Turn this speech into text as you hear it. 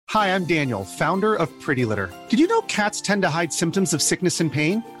Hi, I'm Daniel, founder of Pretty Litter. Did you know cats tend to hide symptoms of sickness and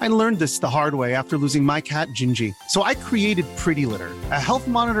pain? I learned this the hard way after losing my cat, Gingy. So I created Pretty Litter, a health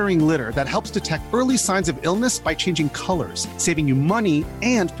monitoring litter that helps detect early signs of illness by changing colors, saving you money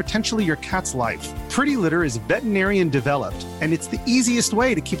and potentially your cat's life. Pretty Litter is veterinarian developed, and it's the easiest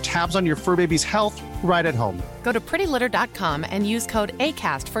way to keep tabs on your fur baby's health right at home. Go to prettylitter.com and use code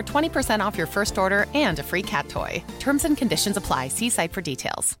ACAST for 20% off your first order and a free cat toy. Terms and conditions apply. See site for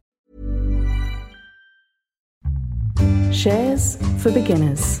details. Shares for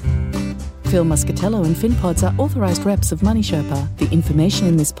Beginners. Phil Muscatello and FinPods are authorised reps of Money Sherpa. The information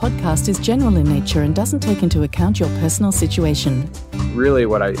in this podcast is general in nature and doesn't take into account your personal situation. Really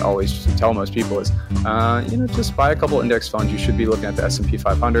what I always tell most people is, just buy a couple index funds. You should be looking at the S&P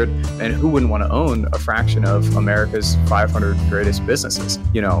 500. And who wouldn't want to own a fraction of America's 500 greatest businesses?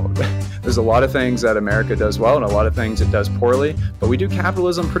 There's a lot of things that America does well and a lot of things it does poorly, but we do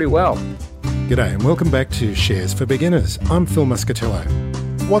capitalism pretty well. G'day and welcome back to Shares for Beginners. I'm Phil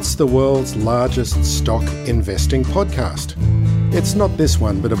Muscatello. What's the world's largest stock investing podcast? It's not this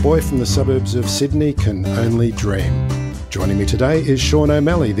one, but a boy from the suburbs of Sydney can only dream. Joining me today is Shawn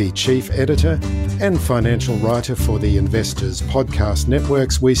O'Malley, the Chief Editor and Financial Writer for the Investors Podcast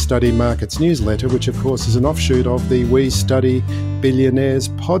Network's We Study Markets newsletter, which of course is an offshoot of the We Study Billionaires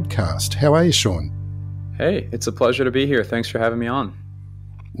podcast. How are you, Shawn? Hey, it's a pleasure to be here. Thanks for having me on.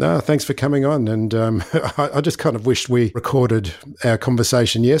 No, thanks for coming on. And I just kind of wished we recorded our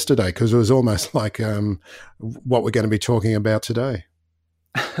conversation yesterday because it was almost like what we're going to be talking about today.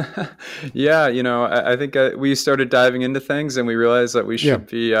 Yeah, I think we started diving into things and we realized that we should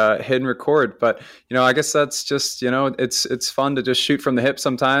be hit and record. But, I guess that's just, it's fun to just shoot from the hip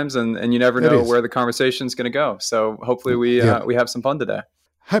sometimes and you never know where the conversation's going to go. So hopefully we have some fun today.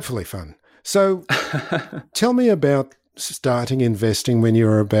 Hopefully fun. So tell me about starting investing when you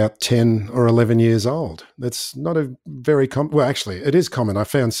were about 10 or 11 years old. That's not a very common, well, actually, it is common. I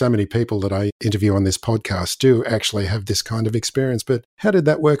found so many people that I interview on this podcast do actually have this kind of experience. But how did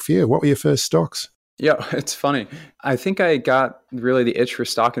that work for you? What were your first stocks? Yeah, it's funny. I think I got really the itch for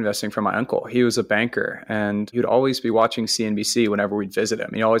stock investing from my uncle. He was a banker and he would always be watching CNBC whenever we'd visit him.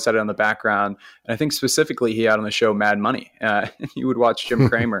 He always had it on the background. And I think specifically he had on the show Mad Money. He would watch Jim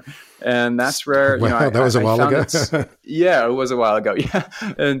Cramer. And that's where, that was a while ago. Yeah, it was a while ago. Yeah.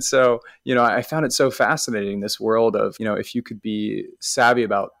 And so, I found it so fascinating, this world of, if you could be savvy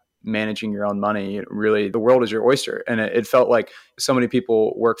about managing your own money, really the world is your oyster. And it felt like so many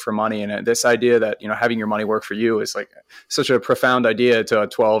people work for money. And this idea that, having your money work for you is like such a profound idea to a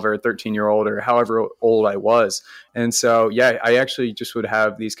 12 or 13-year-old or however old I was. And so, I actually just would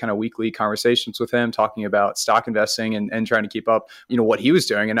have these kind of weekly conversations with him talking about stock investing and trying to keep up, what he was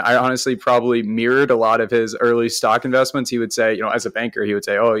doing. And I honestly probably mirrored a lot of his early stock investments. He would say, as a banker, he would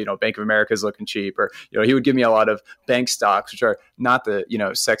say, Bank of America is looking cheap. Or, he would give me a lot of bank stocks, which are not the,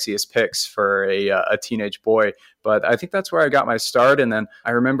 sexiest picks for a teenage boy. But I think that's where I got my start. And then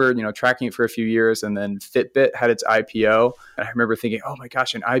I remember, tracking it for a few years, and then Fitbit had its IPO. And I remember thinking, oh my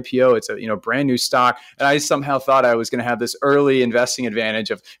gosh, an IPO, it's a, brand new stock. And I somehow thought I was going to have this early investing advantage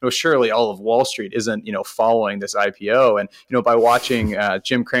of, surely all of Wall Street isn't, following this IPO. And, by watching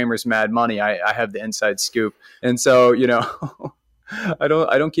Jim Cramer's Mad Money, I have the inside scoop. And so, I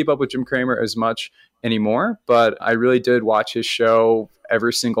don't keep up with Jim Cramer as much anymore, but I really did watch his show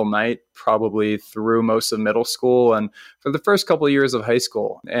every single night, probably through most of middle school and for the first couple of years of high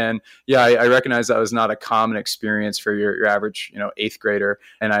school. And I recognize that was not a common experience for your average, 8th grader.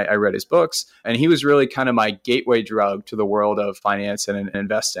 And I read his books, and he was really kind of my gateway drug to the world of finance and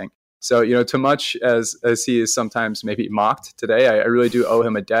investing. So, to much as he is sometimes maybe mocked today, I really do owe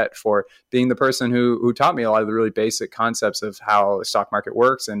him a debt for being the person who taught me a lot of the really basic concepts of how the stock market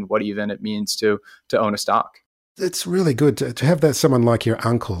works and what even it means to own a stock. It's really good to have that someone like your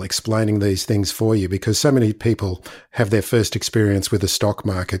uncle explaining these things for you, because so many people have their first experience with the stock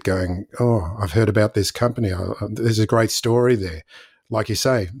market going, oh, I've heard about this company. There's a great story there. Like you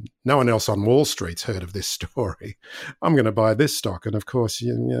say, no one else on Wall Street's heard of this story. I'm going to buy this stock. And of course,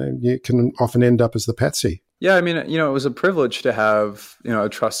 you can often end up as the patsy. Yeah, I mean, it was a privilege to have, a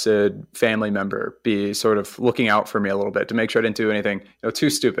trusted family member be sort of looking out for me a little bit to make sure I didn't do anything,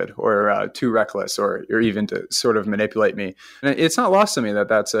 too stupid or too reckless or even to sort of manipulate me. And it's not lost to me that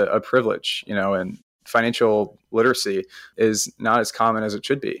that's a privilege, and financial literacy is not as common as it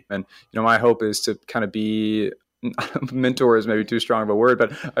should be. And, my hope is to kind of be mentor is maybe too strong of a word,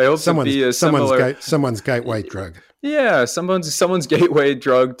 but I hope to be a similar... Someone's gateway drug. Yeah, someone's gateway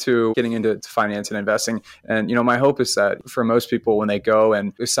drug to getting into finance and investing. And my hope is that for most people, when they go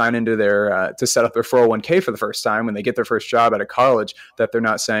and sign into their to set up their 401k for the first time, when they get their first job out of college, that they're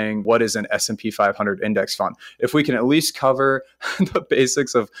not saying, what is an S&P 500 index fund? If we can at least cover the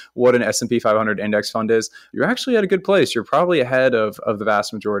basics of what an S&P 500 index fund is, you're actually at a good place. You're probably ahead of the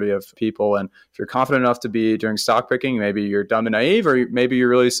vast majority of people. And if you're confident enough to be doing stock picking, maybe you're dumb and naive, or maybe you're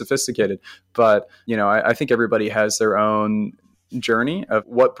really sophisticated. But I think everybody has their own journey of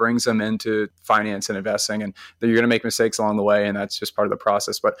what brings them into finance and investing, and that you're going to make mistakes along the way, and that's just part of the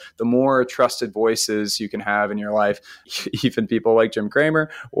process. But the more trusted voices you can have in your life, even people like Jim Cramer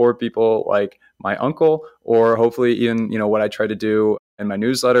or people like my uncle, or hopefully even what I try to do in my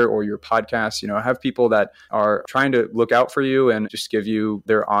newsletter or your podcast, have people that are trying to look out for you and just give you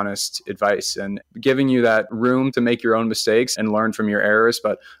their honest advice and giving you that room to make your own mistakes and learn from your errors.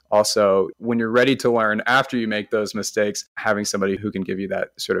 But also, when you're ready to learn after you make those mistakes, having somebody who can give you that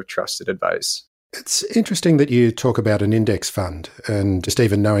sort of trusted advice. It's interesting that you talk about an index fund and just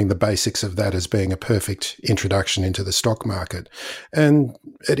even knowing the basics of that as being a perfect introduction into the stock market. And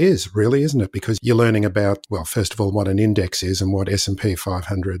it is really, isn't it? Because you're learning about, well, first of all, what an index is and what S&P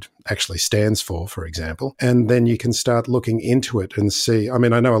 500 actually stands for example. And then you can start looking into it and see, I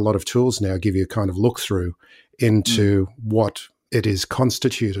know a lot of tools now give you a kind of look through into what it is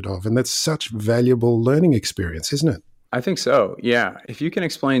constituted of. And that's such valuable learning experience, isn't it? I think so. Yeah. If you can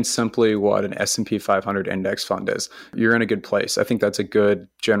explain simply what an S&P 500 index fund is, you're in a good place. I think that's a good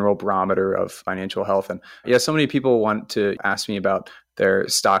general barometer of financial health. And so many people want to ask me about their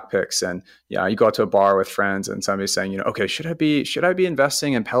stock picks. And you go out to a bar with friends and somebody's saying, okay, should I be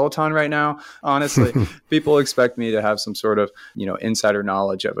investing in Peloton right now? Honestly, people expect me to have some sort of, insider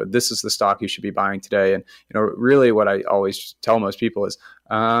knowledge of it. This is the stock you should be buying today. And, really what I always tell most people is,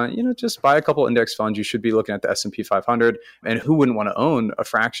 just buy a couple index funds. You should be looking at the S&P 500. And who wouldn't want to own a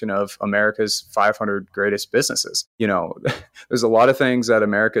fraction of America's 500 greatest businesses? There's a lot of things that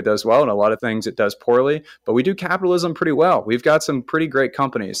America does well and a lot of things it does poorly, but we do capitalism pretty well. We've got some pretty great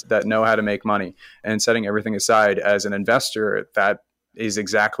companies that know how to make money. And setting everything aside, as an investor, that is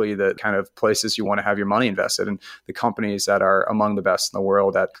exactly the kind of places you want to have your money invested in, the companies that are among the best in the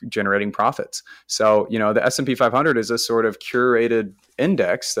world at generating profits. So, the S&P 500 is a sort of curated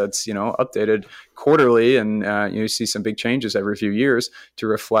index that's, updated quarterly, and you see some big changes every few years to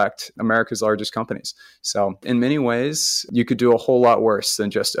reflect America's largest companies. So in many ways, you could do a whole lot worse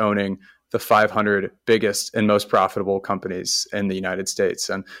than just owning the 500 biggest and most profitable companies in the United States.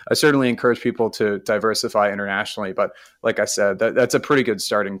 And I certainly encourage people to diversify internationally. But like I said, that's a pretty good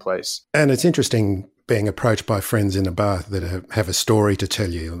starting place. And it's interesting being approached by friends in a bar that have a story to tell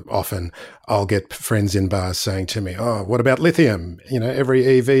you. Often I'll get friends in bars saying to me, oh, what about lithium? Every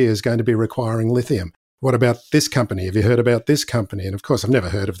EV is going to be requiring lithium. What about this company? Have you heard about this company? And of course, I've never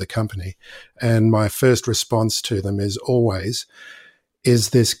heard of the company. And my first response to them is always,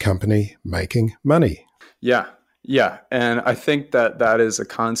 is this company making money? Yeah. And I think that is a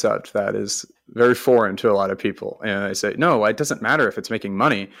concept that is very foreign to a lot of people. And I say, no, it doesn't matter if it's making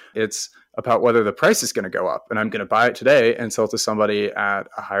money. It's about whether the price is going to go up, and I'm going to buy it today and sell it to somebody at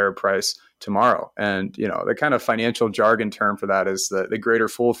a higher price tomorrow. And, the kind of financial jargon term for that is the greater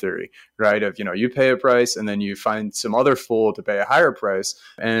fool theory, right? Of, you pay a price and then you find some other fool to pay a higher price.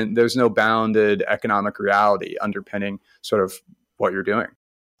 And there's no bounded economic reality underpinning sort of what you're doing.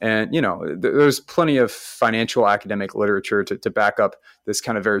 And, there's plenty of financial academic literature to back up this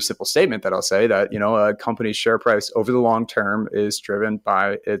kind of very simple statement that I'll say that, a company's share price over the long term is driven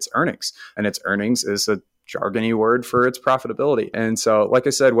by its earnings, and its earnings is a jargony word for its profitability. And so, like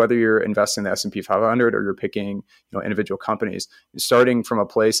I said, whether you're investing in the S&P 500 or you're picking, individual companies, starting from a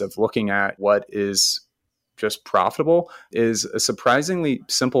place of looking at what is just profitable is a surprisingly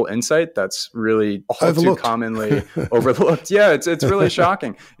simple insight that's really all too commonly overlooked. Yeah, it's really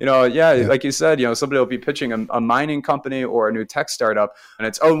shocking. Like you said, somebody will be pitching a mining company or a new tech startup, and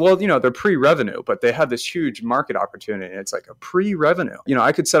it's, they're pre-revenue, but they have this huge market opportunity. And it's like a pre-revenue.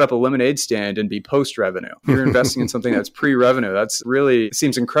 I could set up a lemonade stand and be post-revenue. You're investing in something that's pre-revenue. That's really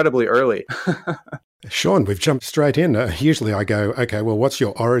seems incredibly early. Shawn, we've jumped straight in. Usually I go, okay, well, what's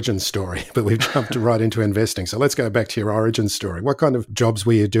your origin story? But we've jumped right into investing. So let's go back to your origin story. What kind of jobs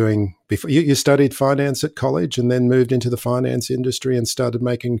were you doing before? You studied finance at college and then moved into the finance industry and started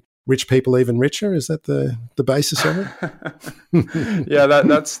making rich people even richer? Is that the basis of it? Yeah,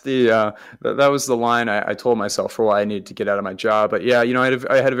 that's that was the line I told myself for why I needed to get out of my job. But yeah,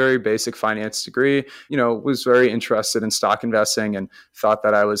 I had a very basic finance degree, was very interested in stock investing and thought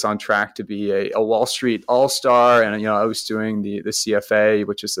that I was on track to be a Wall Street all-star. And, I was doing the CFA,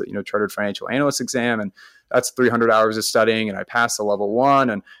 which is the, Chartered Financial Analyst exam. And that's 300 hours of studying, and I passed the level 1.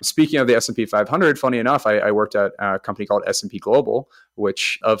 And speaking of the S&P 500, funny enough, I worked at a company called S&P Global,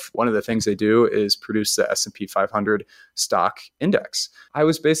 which one of the things they do is produce the S&P 500 stock index. I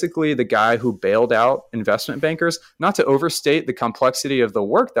was basically the guy who bailed out investment bankers, not to overstate the complexity of the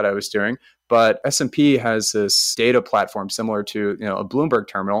work that I was doing, but S&P has this data platform similar to a Bloomberg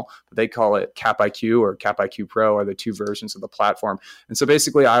terminal. They call it CapIQ or CapIQ Pro are the two versions of the platform. And so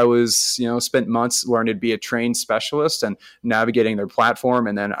basically I was, spent months learning to be a trained specialist and navigating their platform.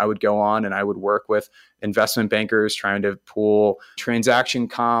 And then I would go on and I would work with investment bankers trying to pull transaction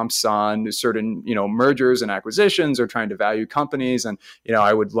comps on certain, mergers and acquisitions or trying to value companies. And,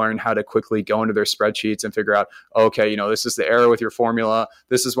 I would learn how to quickly go into their spreadsheets and figure out, okay, this is the error with your formula.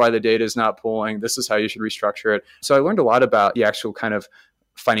 This is why the data is not pulling. This is how you should restructure it. So I learned a lot about the actual kind of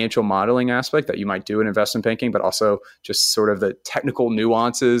financial modeling aspect that you might do in investment banking, but also just sort of the technical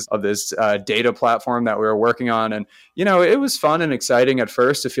nuances of this data platform that we were working on. And, it was fun and exciting at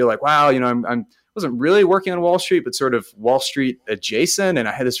first to feel like, wow, I'm wasn't really working on Wall Street, but sort of Wall Street adjacent. And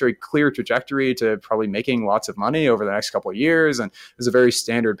I had this very clear trajectory to probably making lots of money over the next couple of years. And it was a very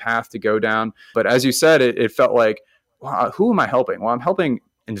standard path to go down. But as you said, it felt like, wow, who am I helping? Well, I'm helping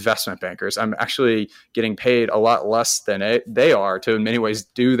investment bankers. I'm actually getting paid a lot less than they are to in many ways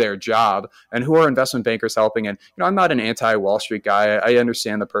do their job. And who are investment bankers helping? And, I'm not an anti-Wall Street guy. I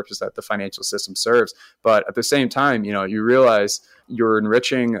understand the purpose that the financial system serves. But at the same time, you realize you're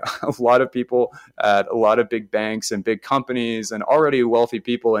enriching a lot of people at a lot of big banks and big companies and already wealthy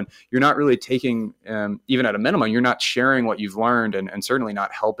people. And you're not really taking, even at a minimum, you're not sharing what you've learned and certainly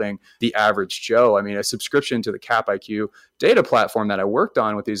not helping the average Joe. I mean, a subscription to the CapIQ data platform that I worked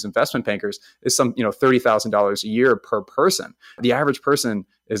on with these investment bankers is some, $30,000 a year per person. The average person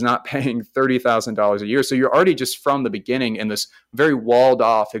is not paying $30,000 a year. So you're already just from the beginning in this very walled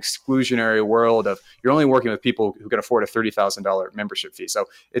off, exclusionary world of you're only working with people who can afford a $30,000 membership fee. So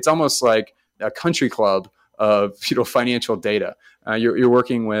it's almost like a country club of financial data. You're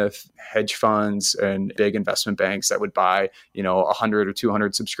working with hedge funds and big investment banks that would buy 100 or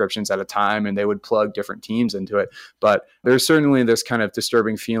 200 subscriptions at a time, and they would plug different teams into it. But there's certainly this kind of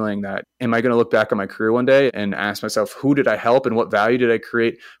disturbing feeling that, am I going to look back on my career one day and ask myself, who did I help and what value did I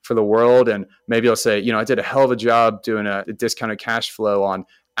create for the world? And maybe I'll say, I did a hell of a job doing a discounted cash flow on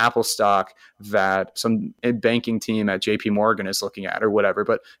Apple stock that some banking team at JP Morgan is looking at or whatever.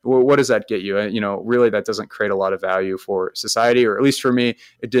 But what does that get you? Really that doesn't create a lot of value for society, or at least for me,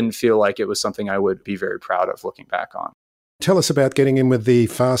 it didn't feel like it was something I would be very proud of looking back on. Tell us about getting in with the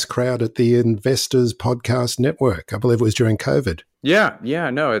fast crowd at the Investors Podcast Network. I believe it was during COVID. Yeah,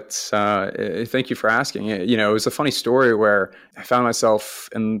 no, it's, thank you for asking. It was a funny story where I found myself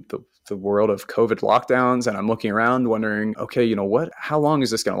in the world of COVID lockdowns, and I'm looking around wondering, okay, how long is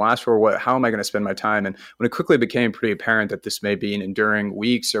this going to last for? How am I going to spend my time? And when it quickly became pretty apparent that this may be an enduring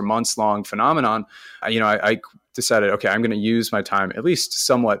weeks or months long phenomenon, I decided, okay, I'm going to use my time at least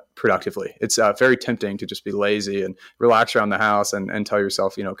somewhat productively. It's very tempting to just be lazy and relax around the house and tell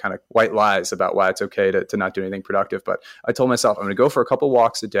yourself, kind of white lies about why it's okay to not do anything productive. But I told myself, I'm going to go for a couple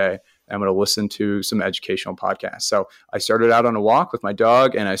walks a day. I'm going to listen to some educational podcasts. So I started out on a walk with my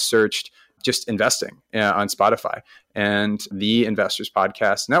dog and I searched just investing on Spotify. And the Investors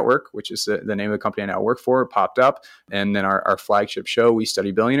Podcast Network, which is the name of the company I now work for, popped up. And then our flagship show, We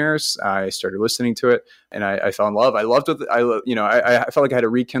Study Billionaires, I started listening to it and I fell in love. I loved it. I felt like I had a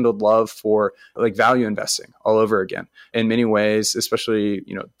rekindled love for like value investing all over again in many ways, especially,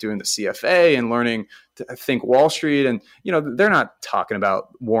 doing the CFA and learning to think Wall Street. And, they're not talking about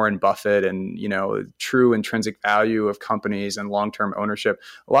Warren Buffett and, true intrinsic value of companies and long-term ownership.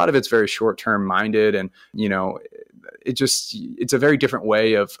 A lot of it's very short-term minded and, it's a very different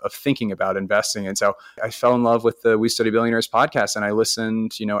way of thinking about investing. And so I fell in love with the We Study Billionaires podcast and I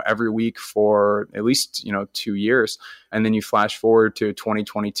listened, every week for at least, 2 years. And then you flash forward to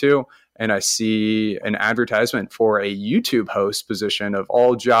 2022 and I see an advertisement for a YouTube host position of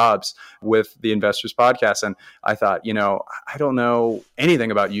all jobs with the Investors Podcast. And I thought, I don't know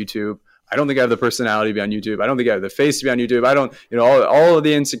anything about YouTube. I don't think I have the personality to be on YouTube. I don't think I have the face to be on YouTube. I don't, all of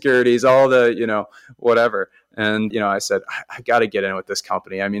the insecurities, all the, whatever. And, I said, I got to get in with this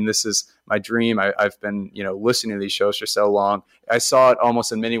company. I mean, this is my dream. I've been, listening to these shows for so long. I saw it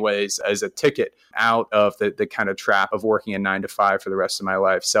almost in many ways as a ticket out of the kind of trap of working a 9 to 5 for the rest of my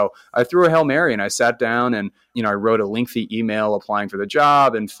life. So I threw a Hail Mary and I sat down and I wrote a lengthy email applying for the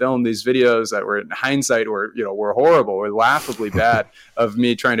job and filmed these videos that were in hindsight were horrible, were laughably bad of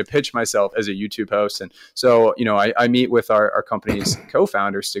me trying to pitch myself as a YouTube host. And so, I meet with our company's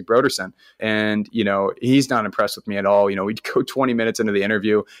co-founder, Stig Brodersen, and, he's not impressed with me at all. We'd go 20 minutes into the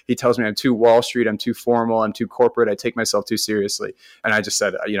interview. He tells me I'm too Wall Street, I'm too formal, I'm too corporate, I take myself too seriously. And I just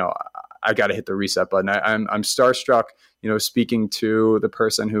said, I got to hit the reset button. I'm starstruck, speaking to the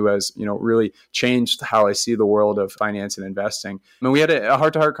person who has, really changed how I see the world of finance and investing. I mean, we had a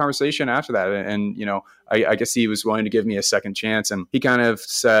heart-to-heart conversation after that. And, I guess he was willing to give me a second chance. And he kind of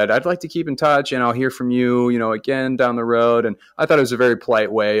said, I'd like to keep in touch and I'll hear from you, again down the road. And I thought it was a very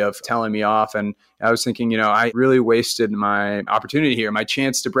polite way of telling me off. And I was thinking, I really wasted my opportunity here, my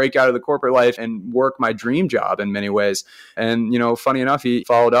chance to break out of the corporate life and work my dream job in many ways. And, funny enough, he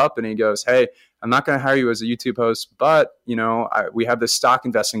followed up and he goes, hey, I'm not going to hire you as a YouTube host, but, we have this stock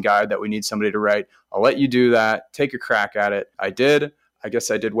investing guide that we need somebody to write. I'll let you do that. Take a crack at it. I did. I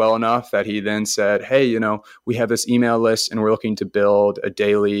guess I did well enough that he then said, hey, we have this email list and we're looking to build a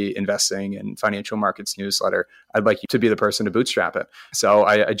daily investing and financial markets newsletter. I'd like you to be the person to bootstrap it. So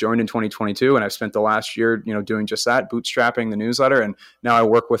I joined in 2022 and I've spent the last year, doing just that, bootstrapping the newsletter. And now I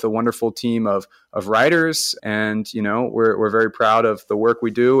work with a wonderful team of writers and, we're very proud of the work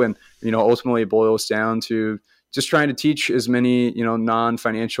we do. And, ultimately it boils down to just trying to teach as many,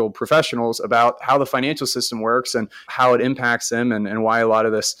 non-financial professionals about how the financial system works and how it impacts them and why a lot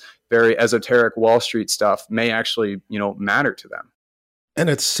of this very esoteric Wall Street stuff may actually, matter to them. And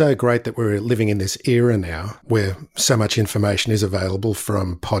it's so great that we're living in this era now where so much information is available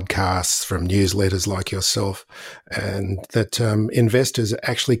from podcasts, from newsletters like yourself, and that investors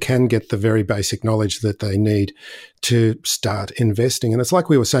actually can get the very basic knowledge that they need to start investing. And it's like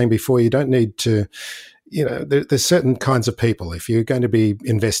we were saying before, you don't need to there's certain kinds of people. If you're going to be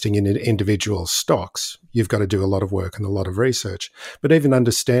investing in individual stocks, you've got to do a lot of work and a lot of research. But even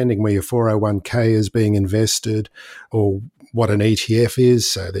understanding where your 401k is being invested or what an ETF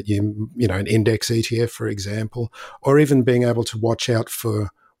is, so that an index ETF, for example, or even being able to watch out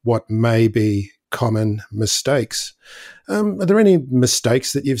for what may be common mistakes. Are there any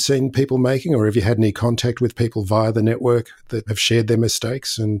mistakes that you've seen people making, or have you had any contact with people via the network that have shared their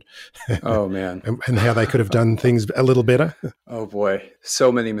mistakes and oh man, and how they could have done things a little better? Oh boy,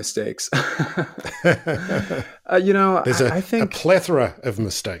 so many mistakes. There's I think a plethora of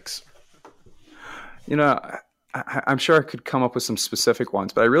mistakes. I'm sure I could come up with some specific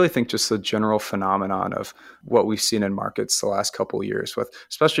ones, but I really think just the general phenomenon of what we've seen in markets the last couple of years, with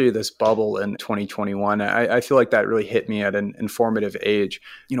especially this bubble in 2021, I feel like that really hit me at an informative age.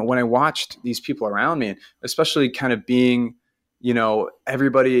 When I watched these people around me, especially kind of being,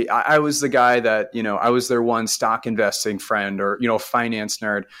 everybody, I was the guy that, I was their one stock investing friend or, finance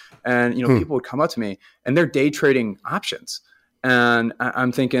nerd. And, people would come up to me and they're day trading options. And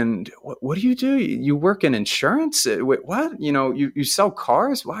I'm thinking, what do? You work in insurance? What? You sell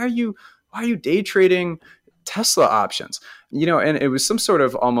cars? Why are you day trading Tesla options? And it was some sort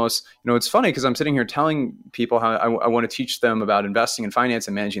of almost, it's funny because I'm sitting here telling people how I want to teach them about investing in finance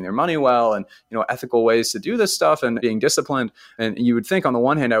and managing their money well and, ethical ways to do this stuff and being disciplined. And you would think on the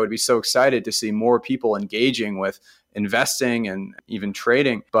one hand, I would be so excited to see more people engaging with investing and even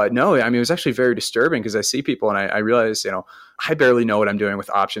trading. But no, it was actually very disturbing because I see people and I realize, I barely know what I'm doing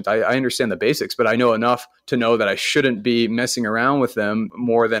with options. I understand the basics, but I know enough to know that I shouldn't be messing around with them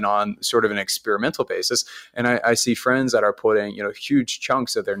more than on sort of an experimental basis. And I see friends that are putting, huge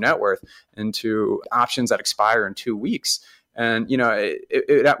chunks of their net worth into options that expire in 2 weeks. And,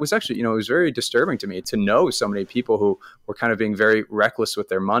 it was actually, it was very disturbing to me to know so many people who were kind of being very reckless with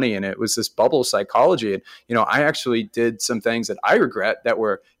their money. And it was this bubble psychology. And, I actually did some things that I regret that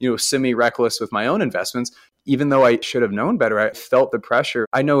were, semi-reckless with my own investments. Even though I should have known better, I felt the pressure.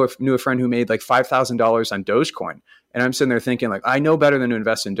 I knew a friend who made like $5,000 on Dogecoin. And I'm sitting there thinking like, I know better than to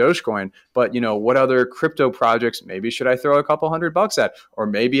invest in Dogecoin, but what other crypto projects maybe should I throw a couple $100 at? Or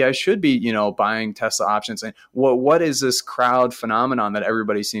maybe I should be, buying Tesla options. And what is this crowd phenomenon that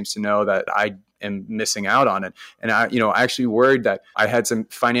everybody seems to know that I am missing out on it? And I actually worried that I had some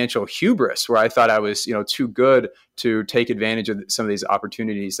financial hubris where I thought I was, too good to take advantage of some of these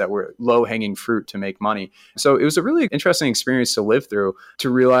opportunities that were low-hanging fruit to make money. So it was a really interesting experience to live through, to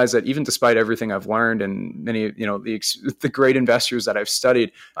realize that even despite everything I've learned and many, the great investors that I've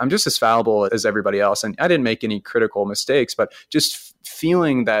studied, I'm just as fallible as everybody else. And I didn't make any critical mistakes, but just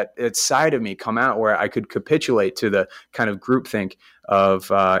feeling that side of me come out where I could capitulate to the kind of groupthink of,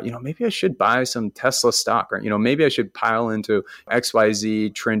 maybe I should buy some Tesla stock, or, maybe I should pile into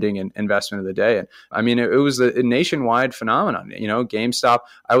XYZ trending and investment of the day. And I mean, it was a nationwide phenomenon, GameStop.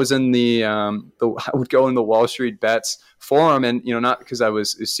 I was in I would go in the Wall Street Bets forum, and, not because I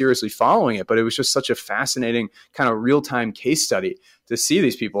was seriously following it, but it was just such a fascinating kind of real-time case study to see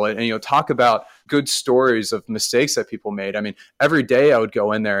these people and talk about good stories of mistakes that people made. I mean, every day I would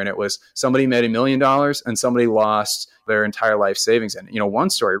go in there and it was somebody made $1 million and somebody lost their entire life savings. And, one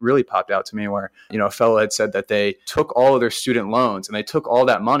story really popped out to me where, a fellow had said that they took all of their student loans and they took all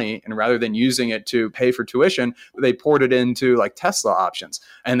that money, and rather than using it to pay for tuition, they poured it into like Tesla options,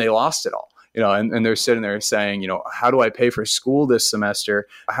 and they lost it all. And they're sitting there saying, how do I pay for school this semester?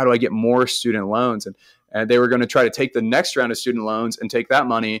 How do I get more student loans? And they were going to try to take the next round of student loans and take that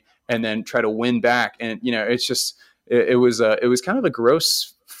money and then try to win back. And, it's just, it was kind of a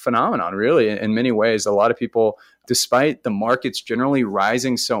gross phenomenon, really, in many ways. A lot of people, despite the markets generally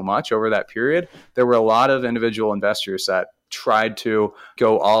rising so much over that period, there were a lot of individual investors that tried to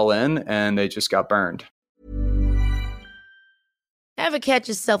go all in and they just got burned. Ever catch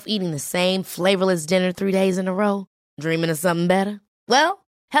yourself eating the same flavorless dinner 3 days in a row? Dreaming of something better? Well,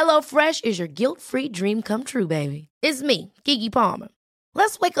 HelloFresh is your guilt-free dream come true, baby. It's me, Keke Palmer.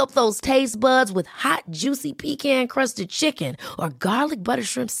 Let's wake up those taste buds with hot, juicy pecan-crusted chicken or garlic butter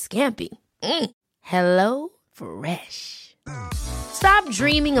shrimp scampi. Hello Fresh. Stop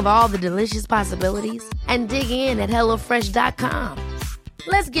dreaming of all the delicious possibilities and dig in at HelloFresh.com.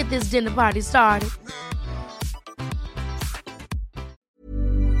 Let's get this dinner party started.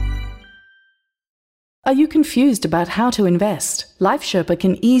 Are you confused about how to invest? LifeSherpa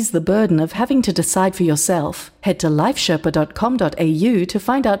can ease the burden of having to decide for yourself. Head to lifesherpa.com.au to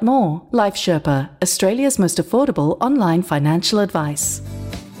find out more. LifeSherpa, Australia's most affordable online financial advice.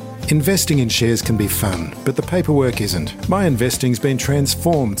 Investing in shares can be fun, but the paperwork isn't. My investing's been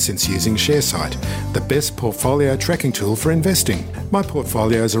transformed since using ShareSite, the best portfolio tracking tool for investing. My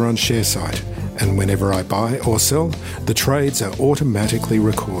portfolios are on ShareSite, and whenever I buy or sell, the trades are automatically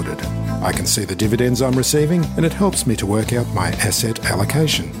recorded. I can see the dividends I'm receiving, and it helps me to work out my asset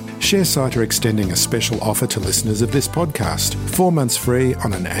allocation. ShareSite are extending a special offer to listeners of this podcast, 4 months free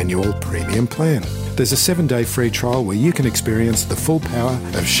on an annual premium plan. There's a 7-day free trial where you can experience the full power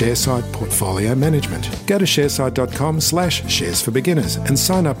of ShareSite portfolio management. Go to sharesite.com/shares for beginners and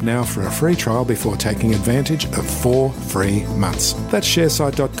sign up now for a free trial before taking advantage of 4 free months. That's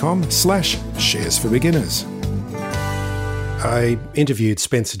sharesite.com/shares for beginners. I interviewed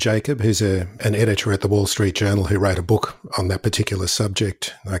Spencer Jacob, who's an editor at the Wall Street Journal who wrote a book on that particular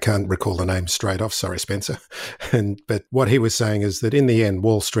subject. I can't recall the name straight off. Sorry, Spencer. But what he was saying is that in the end,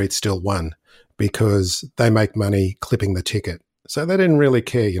 Wall Street still won because they make money clipping the ticket. So they didn't really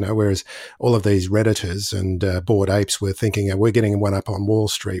care, whereas all of these Redditors and Bored Apes were thinking, we're getting one up on Wall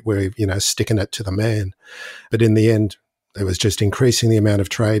Street. We're, sticking it to the man. But in the end, it was just increasing the amount of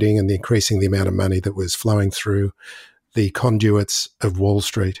trading and increasing the amount of money that was flowing through the conduits of Wall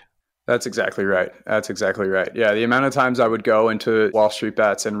Street. That's exactly right. Yeah, the amount of times I would go into Wall Street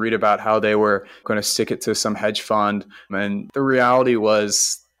Bets and read about how they were going to stick it to some hedge fund. And the reality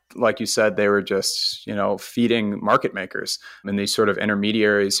was, like you said, they were just, feeding market makers and these sort of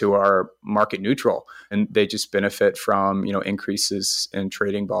intermediaries who are market neutral. And they just benefit from, increases in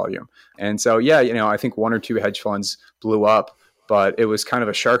trading volume. And so, I think 1 or 2 hedge funds blew up, but it was kind of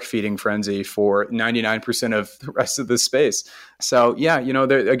a shark feeding frenzy for 99% of the rest of the space. So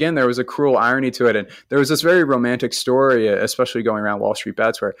there was a cruel irony to it. And there was this very romantic story, especially going around Wall Street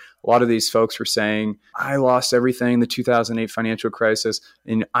Bets, where a lot of these folks were saying, I lost everything in the 2008 financial crisis,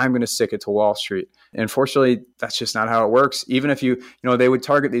 and I'm going to stick it to Wall Street. And fortunately, that's just not how it works. Even if they would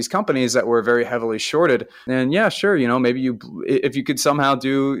target these companies that were very heavily shorted. And maybe if you could somehow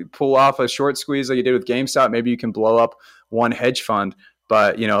pull off a short squeeze like you did with GameStop, maybe you can blow up one hedge fund.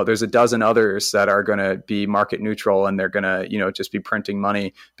 But, there's a dozen others that are going to be market neutral, and they're going to, just be printing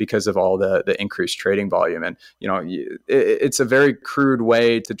money because of all the increased trading volume. And, it's a very crude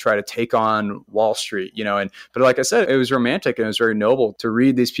way to try to take on Wall Street, but like I said, it was romantic and it was very noble to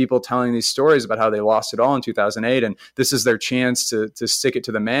read these people telling these stories about how they lost it all in 2008. And this is their chance to stick it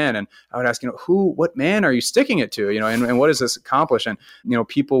to the man. And I would ask, what man are you sticking it to, and what does this accomplish? And,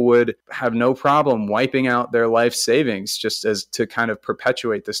 people would have no problem wiping out their life savings just as to kind of perpetuate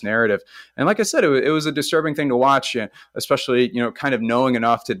this narrative. And like I said, it was a disturbing thing to watch, especially, kind of knowing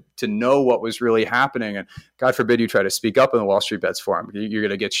enough to know what was really happening. And God forbid you try to speak up in the Wall Street Bets forum, you're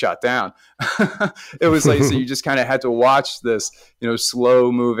going to get shut down. It was like, so you just kind of had to watch this,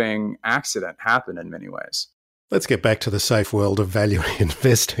 slow moving accident happen in many ways. Let's get back to the safe world of value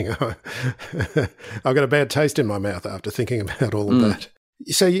investing. I've got a bad taste in my mouth after thinking about all of that.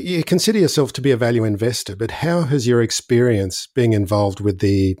 So you consider yourself to be a value investor, but how has your experience being involved with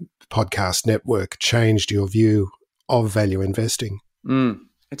the podcast network changed your view of value investing?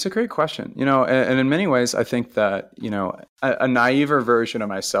 It's a great question, and in many ways, I think that, a naiver version of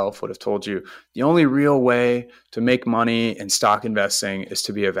myself would have told you the only real way to make money in stock investing is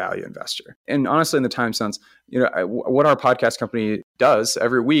to be a value investor. And honestly, in the time sense, what our podcast company does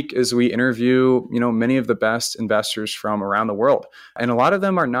every week is we interview, many of the best investors from around the world. And a lot of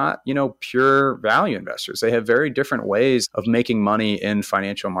them are not, pure value investors. They have very different ways of making money in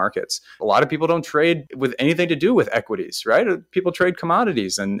financial markets. A lot of people don't trade with anything to do with equities, right? People trade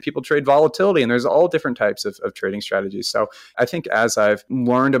commodities and people trade volatility, and there's all different types of trading strategies. So I think as I've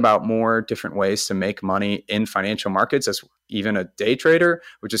learned about more different ways to make money in financial markets, as even a day trader,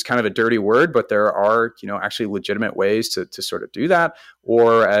 which is kind of a dirty word, but there are, actually legitimate ways to sort of do that.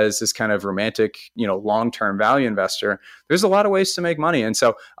 Or as this kind of romantic, long-term value investor, there's a lot of ways to make money. And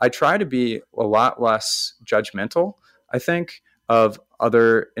so I try to be a lot less judgmental, I think, of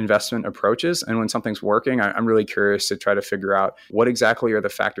other investment approaches. And when something's working, I'm really curious to try to figure out what exactly are the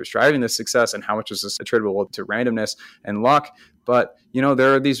factors driving this success and how much is this attributable to randomness and luck. But,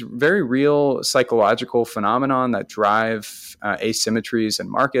 there are these very real psychological phenomenon that drive asymmetries in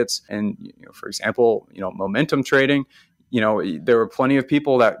markets. And, for example, momentum trading. There were plenty of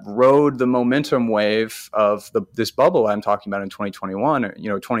people that rode the momentum wave of this bubble I'm talking about in 2021,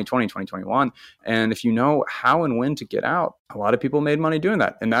 2020, 2021. And if you know how and when to get out, a lot of people made money doing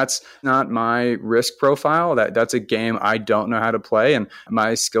that. And that's not my risk profile. That's a game I don't know how to play. And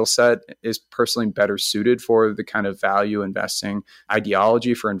my skill set is personally better suited for the kind of value investing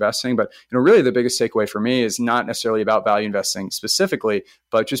ideology for investing. But, really the biggest takeaway for me is not necessarily about value investing specifically,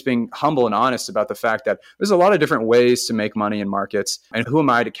 but just being humble and honest about the fact that there's a lot of different ways to make money in markets. And who am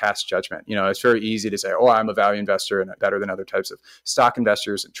I to cast judgment? It's very easy to say, I'm a value investor and better than other types of stock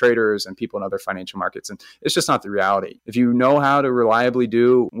investors and traders and people in other financial markets. And it's just not the reality. If you know how to reliably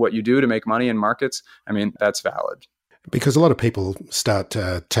do what you do to make money in markets, that's valid. Because a lot of people start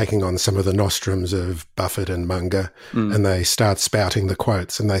taking on some of the nostrums of Buffett and Munger, and they start spouting the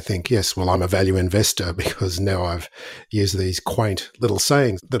quotes, and they think, yes, well, I'm a value investor because now I've used these quaint little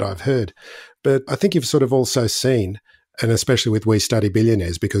sayings that I've heard. But I think you've sort of also seen, and especially with We Study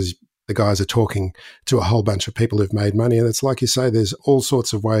Billionaires, because the guys are talking to a whole bunch of people who've made money, and it's like you say, there's all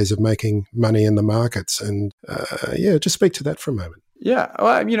sorts of ways of making money in the markets. And just speak to that for a moment. Yeah,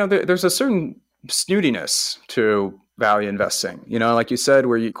 well, there's a certain snootiness to value investing, like you said,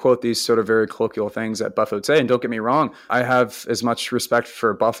 where you quote these sort of very colloquial things that Buffett would say. And don't get me wrong, I have as much respect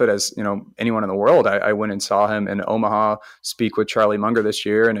for Buffett as, anyone in the world. I went and saw him in Omaha speak with Charlie Munger this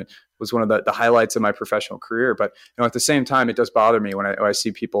year, and it was one of the highlights of my professional career. But at the same time, it does bother me when I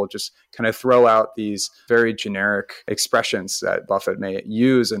see people just kind of throw out these very generic expressions that Buffett may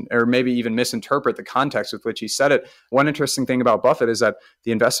use or maybe even misinterpret the context with which he said it. One interesting thing about Buffett is that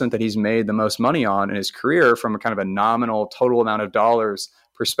the investment that he's made the most money on in his career from a kind of a nominal total amount of dollars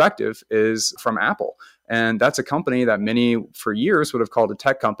perspective is from Apple. And that's a company that many for years would have called a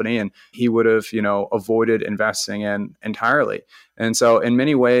tech company, and he would have, avoided investing in entirely. And so in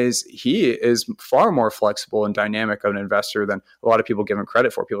many ways, he is far more flexible and dynamic of an investor than a lot of people give him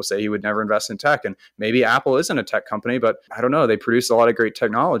credit for. People say he would never invest in tech, and maybe Apple isn't a tech company, but I don't know, they produce a lot of great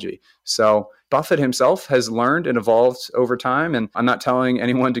technology. So Buffett himself has learned and evolved over time. And I'm not telling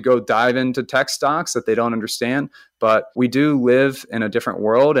anyone to go dive into tech stocks that they don't understand, but we do live in a different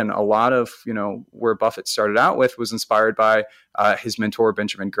world. And a lot of, where Buffett started out with was inspired by his mentor,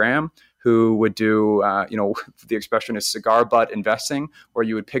 Benjamin Graham, who would do, the expression is cigar butt investing, where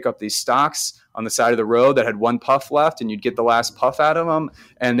you would pick up these stocks on the side of the road that had one puff left, and you'd get the last puff out of them.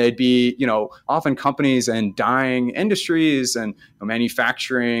 And they'd be, often companies in dying industries and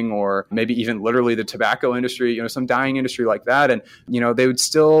manufacturing, or maybe even literally the tobacco industry, some dying industry like that. And, they would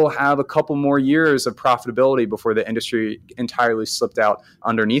still have a couple more years of profitability before the industry entirely slipped out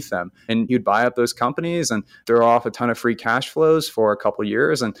underneath them. And you'd buy up those companies and throw off a ton of free cash flows for a couple of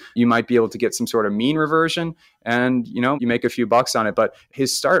years. And you might be able to get some sort of mean reversion, and, you make a few bucks on it. But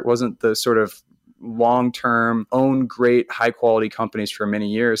his start wasn't the sort of long-term, own great high-quality companies for many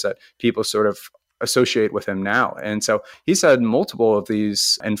years that people sort of associate with him now. And so he's had multiple of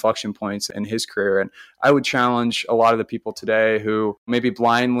these inflection points in his career. And I would challenge a lot of the people today who maybe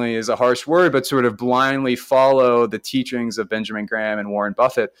blindly is a harsh word, but sort of blindly follow the teachings of Benjamin Graham and Warren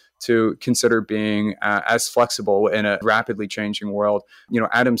Buffett to consider being as flexible in a rapidly changing world.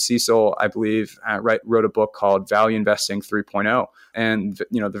 Adam Cecil, I believe, wrote a book called Value Investing 3.0. And,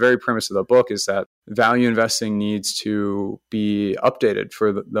 the very premise of the book is that value investing needs to be updated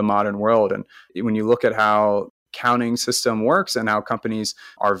for the modern world. And when you look at how accounting system works and how companies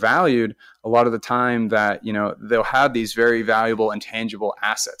are valued, a lot of the time that, they'll have these very valuable intangible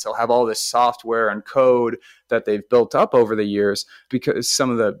assets. They'll have all this software and code that they've built up over the years because some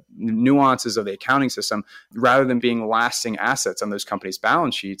of the nuances of the accounting system, rather than being lasting assets on those companies'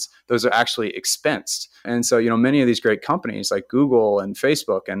 balance sheets, those are actually expensed. And so, many of these great companies like Google and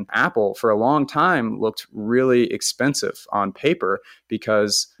Facebook and Apple for a long time looked really expensive on paper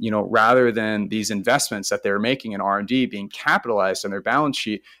because, rather than these investments that they're making in R&D being capitalized on their balance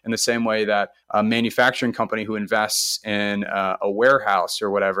sheet in the same way that a manufacturing company who invests in a warehouse or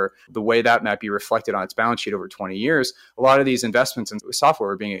whatever, the way that might be reflected on its balance sheet over 20 years, a lot of these investments in software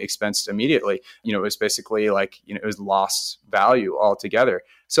were being expensed immediately. It was basically like, it was lost value altogether.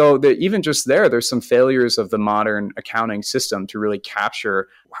 So even just there's some failures of the modern accounting system to really capture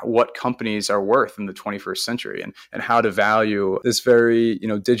what companies are worth in the 21st century and how to value this very,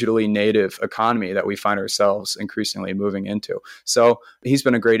 digitally native economy that we find ourselves increasingly moving into. So he's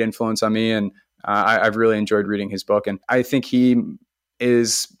been a great influence on me, and I've really enjoyed reading his book. And I think he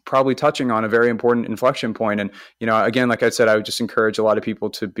is probably touching on a very important inflection point. And, again, like I said, I would just encourage a lot of people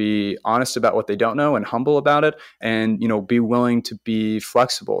to be honest about what they don't know and humble about it and, be willing to be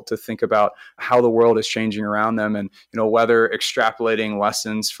flexible, to think about how the world is changing around them and, whether extrapolating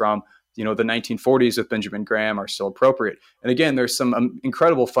lessons from, the 1940s with Benjamin Graham are still appropriate. And again, there's some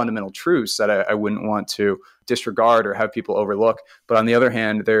incredible fundamental truths that I wouldn't want to disregard or have people overlook. But on the other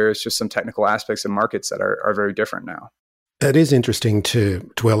hand, there's just some technical aspects of markets that are very different now. It is interesting to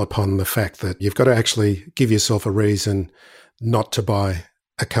dwell upon the fact that you've got to actually give yourself a reason not to buy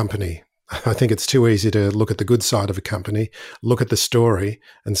a company. I think it's too easy to look at the good side of a company, look at the story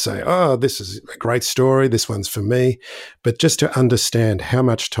and say, oh, this is a great story, this one's for me. But just to understand how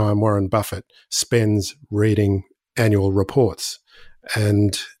much time Warren Buffett spends reading annual reports.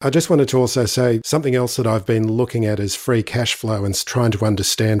 And I just wanted to also say something else that I've been looking at is free cash flow and trying to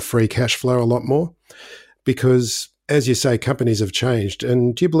understand free cash flow a lot more because, as you say, companies have changed.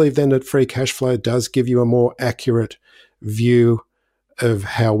 And do you believe then that free cash flow does give you a more accurate view of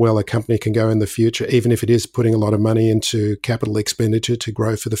how well a company can go in the future, even if it is putting a lot of money into capital expenditure to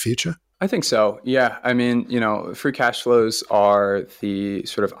grow for the future? I think so. Yeah. I mean, free cash flows are the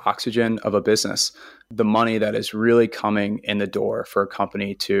sort of oxygen of a business, the money that is really coming in the door for a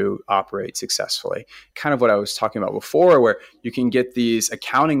company to operate successfully. Kind of what I was talking about before, where you can get these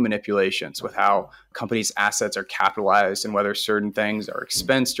accounting manipulations with how companies' assets are capitalized and whether certain things are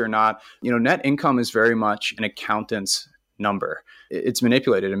expensed or not. Net income is very much an accountant's number. It's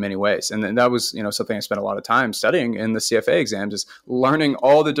manipulated in many ways. And then that was, something I spent a lot of time studying in the CFA exams, is learning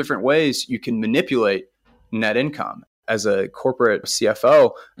all the different ways you can manipulate net income. As a corporate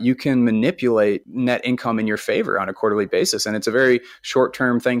CFO, you can manipulate net income in your favor on a quarterly basis. And it's a very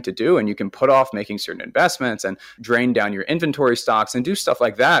short-term thing to do. And you can put off making certain investments and drain down your inventory stocks and do stuff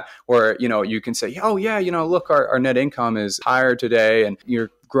like that, where, you can say, oh yeah, look, our net income is higher today and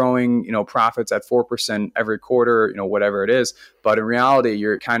you're growing, profits at 4% every quarter, whatever it is. But in reality,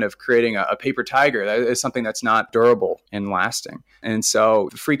 you're kind of creating a paper tiger. That is something that's not durable and lasting. And so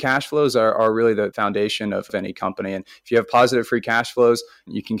free cash flows are really the foundation of any company. And if you have positive free cash flows,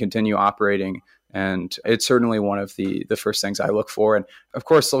 you can continue operating. And it's certainly one of the first things I look for. And of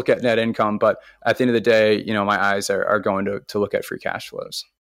course, look at net income. But at the end of the day, my eyes are going to look at free cash flows.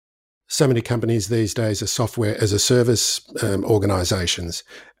 So many companies these days are software as a service organizations.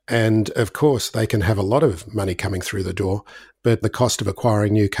 And of course, they can have a lot of money coming through the door, but the cost of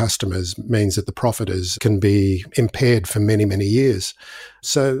acquiring new customers means that the profiters can be impaired for many, many years.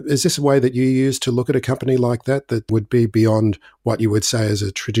 So is this a way that you use to look at a company like that would be beyond what you would say is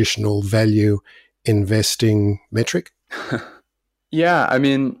a traditional value investing metric? Yeah, I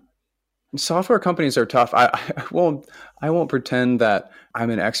mean, software companies are tough. I won't pretend that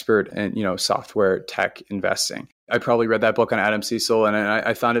I'm an expert in, software tech investing. I probably read that book on Adam Cecil and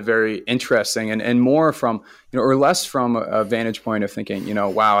I found it very interesting and more from, or less from a vantage point of thinking,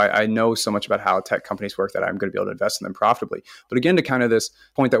 wow, I know so much about how tech companies work that I'm going to be able to invest in them profitably. But again, to kind of this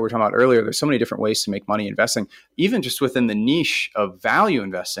point that we were talking about earlier, there's so many different ways to make money investing. Even just within the niche of value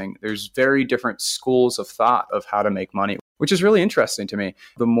investing, there's very different schools of thought of how to make money, which is really interesting to me.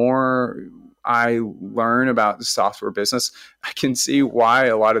 The more I learn about the software business, I can see why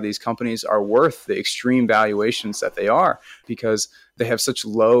a lot of these companies are worth the extreme valuations that they are, because they have such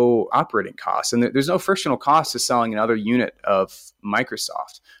low operating costs. And there's no frictional cost to selling another unit of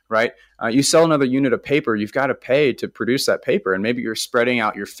Microsoft, right? You sell another unit of paper, you've got to pay to produce that paper. And maybe you're spreading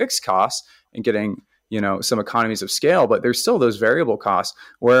out your fixed costs and getting some economies of scale, but there's still those variable costs.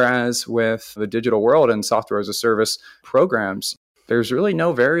 Whereas with the digital world and software as a service programs, there's really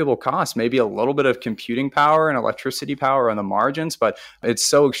no variable cost, maybe a little bit of computing power and electricity power on the margins, but it's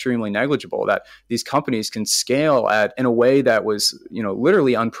so extremely negligible that these companies can scale in a way that was,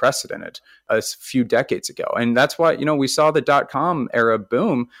 literally unprecedented a few decades ago. And that's why, we saw the dot-com era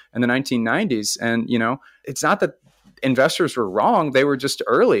boom in the 1990s. And, it's not that investors were wrong. They were just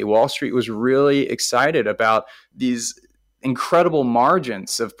early. Wall Street was really excited about these incredible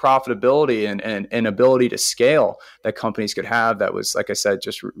margins of profitability and ability to scale that companies could have. That was, like I said,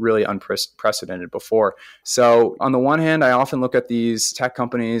 just really unprecedented before. So on the one hand, I often look at these tech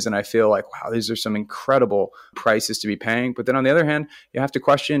companies and I feel like, wow, these are some incredible prices to be paying. But then on the other hand, you have to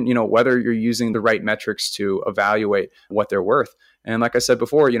question, whether you're using the right metrics to evaluate what they're worth. And like I said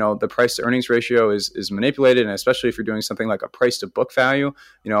before, the price to earnings ratio is manipulated. And especially if you're doing something like a price to book value,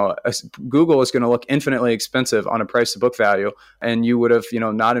 Google is going to look infinitely expensive on a price to book value. And you would have,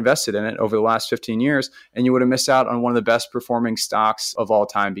 not invested in it over the last 15 years. And you would have missed out on one of the best performing stocks of all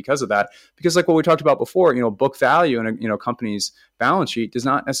time because of that. Because like what we talked about before, book value in a company's balance sheet does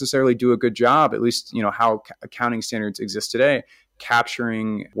not necessarily do a good job, at least, how accounting standards exist today,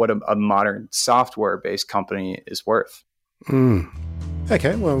 capturing what a modern software-based company is worth.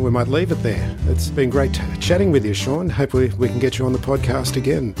 Okay, well, we might leave it there. It's been great chatting with you, Shawn. Hopefully we can get you on the podcast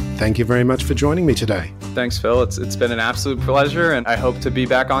again. Thank you very much for joining me today. Thanks, Phil. It's been an absolute pleasure, and I hope to be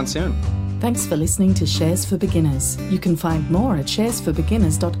back on soon. Thanks for listening to Shares for Beginners. You can find more at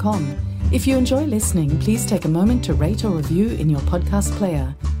sharesforbeginners.com. If you enjoy listening, please take a moment to rate or review in your podcast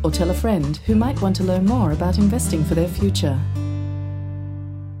player, or tell a friend who might want to learn more about investing for their future.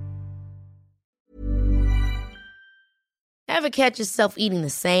 Ever catch yourself eating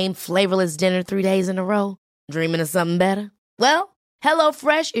the same flavorless dinner 3 days in a row? Dreaming of something better? Well,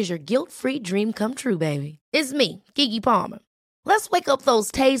 HelloFresh is your guilt-free dream come true, baby. It's me, Keke Palmer. Let's wake up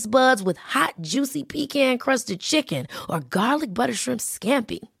those taste buds with hot, juicy pecan-crusted chicken or garlic butter shrimp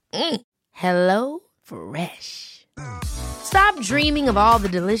scampi. Hello Fresh. Stop dreaming of all the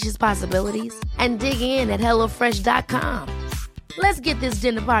delicious possibilities and dig in at HelloFresh.com. Let's get this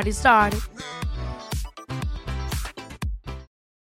dinner party started.